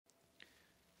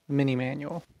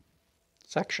Minimanual.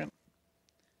 Section.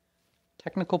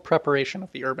 Technical preparation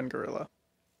of the urban guerrilla.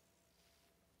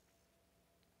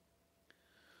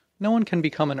 No one can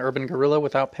become an urban guerrilla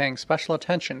without paying special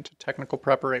attention to technical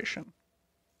preparation.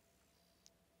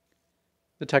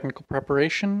 The technical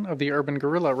preparation of the urban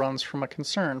guerrilla runs from a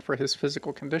concern for his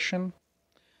physical condition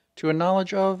to a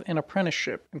knowledge of and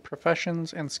apprenticeship in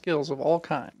professions and skills of all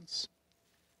kinds,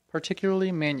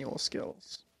 particularly manual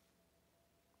skills.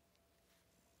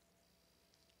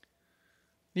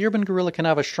 The urban guerrilla can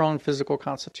have a strong physical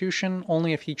constitution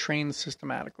only if he trains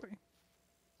systematically.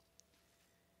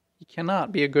 He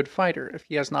cannot be a good fighter if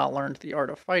he has not learned the art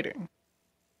of fighting.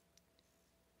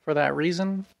 For that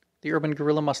reason, the urban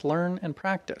guerrilla must learn and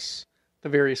practice the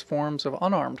various forms of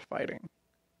unarmed fighting,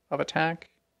 of attack,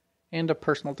 and of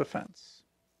personal defense.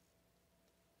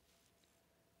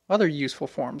 Other useful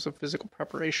forms of physical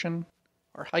preparation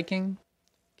are hiking,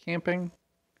 camping,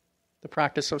 the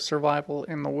practice of survival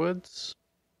in the woods,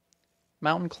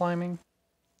 mountain climbing,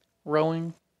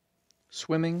 rowing,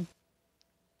 swimming,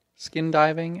 skin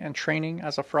diving and training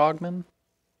as a frogman,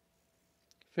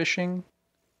 fishing,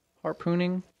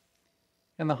 harpooning,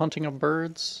 and the hunting of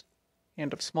birds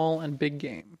and of small and big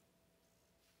game.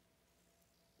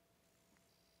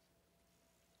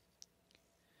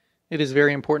 It is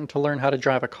very important to learn how to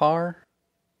drive a car,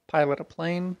 pilot a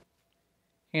plane,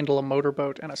 handle a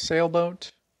motorboat and a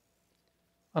sailboat,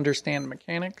 understand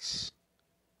mechanics,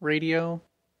 radio,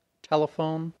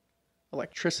 telephone,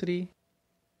 electricity,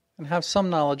 and have some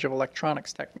knowledge of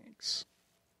electronics techniques.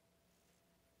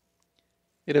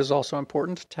 It is also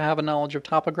important to have a knowledge of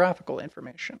topographical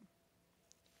information,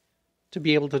 to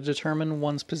be able to determine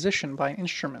one's position by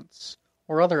instruments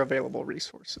or other available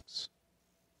resources,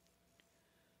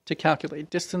 to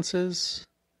calculate distances,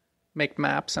 make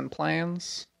maps and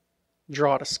plans,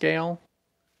 draw to scale,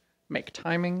 make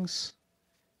timings,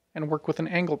 and work with an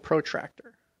angle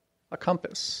protractor, a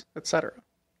compass, etc.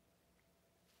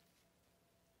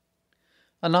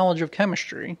 A knowledge of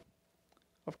chemistry,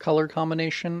 of color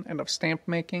combination and of stamp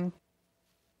making,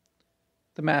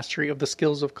 the mastery of the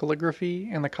skills of calligraphy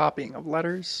and the copying of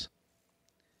letters,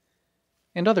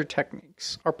 and other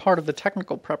techniques are part of the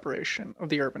technical preparation of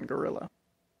the urban guerrilla,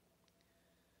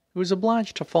 who is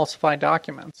obliged to falsify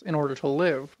documents in order to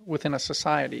live within a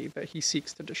society that he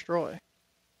seeks to destroy.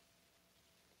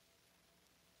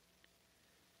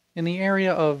 In the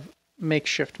area of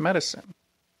makeshift medicine,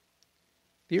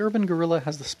 the urban guerrilla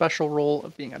has the special role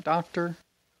of being a doctor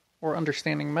or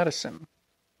understanding medicine,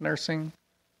 nursing,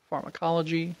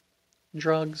 pharmacology,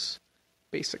 drugs,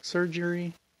 basic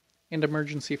surgery, and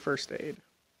emergency first aid.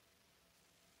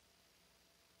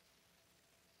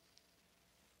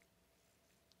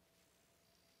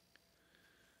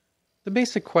 The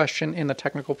basic question in the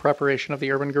technical preparation of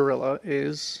the urban guerrilla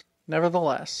is,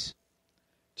 nevertheless,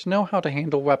 to know how to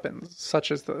handle weapons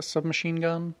such as the submachine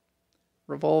gun,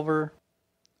 revolver,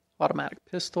 automatic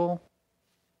pistol,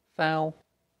 FAL,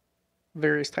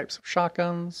 various types of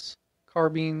shotguns,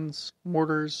 carbines,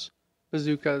 mortars,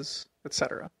 bazookas,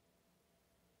 etc.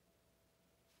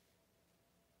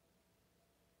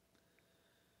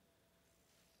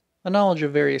 A knowledge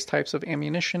of various types of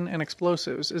ammunition and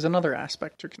explosives is another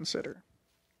aspect to consider.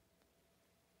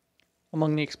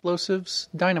 Among the explosives,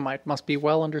 dynamite must be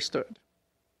well understood.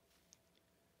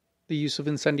 The use of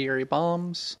incendiary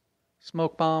bombs,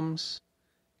 smoke bombs,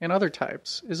 and other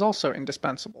types is also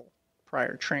indispensable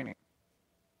prior training.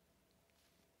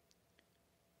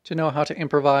 To know how to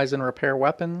improvise and repair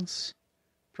weapons,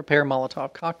 prepare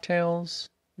Molotov cocktails,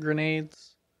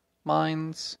 grenades,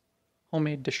 mines,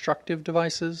 homemade destructive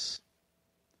devices,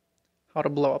 how to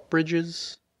blow up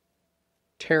bridges,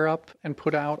 tear up and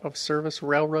put out of service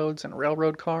railroads and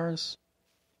railroad cars.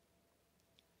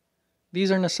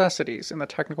 These are necessities in the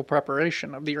technical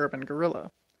preparation of the urban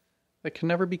guerrilla that can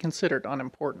never be considered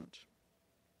unimportant.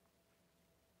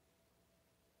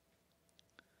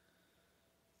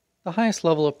 The highest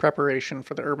level of preparation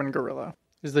for the urban guerrilla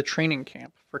is the training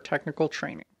camp for technical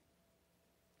training.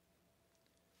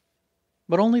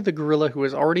 But only the guerrilla who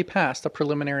has already passed a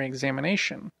preliminary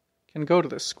examination can go to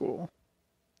this school.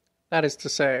 That is to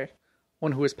say,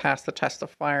 one who has passed the test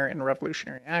of fire in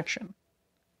revolutionary action,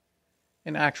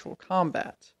 in actual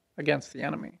combat against the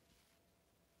enemy.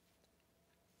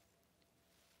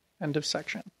 End of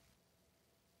section.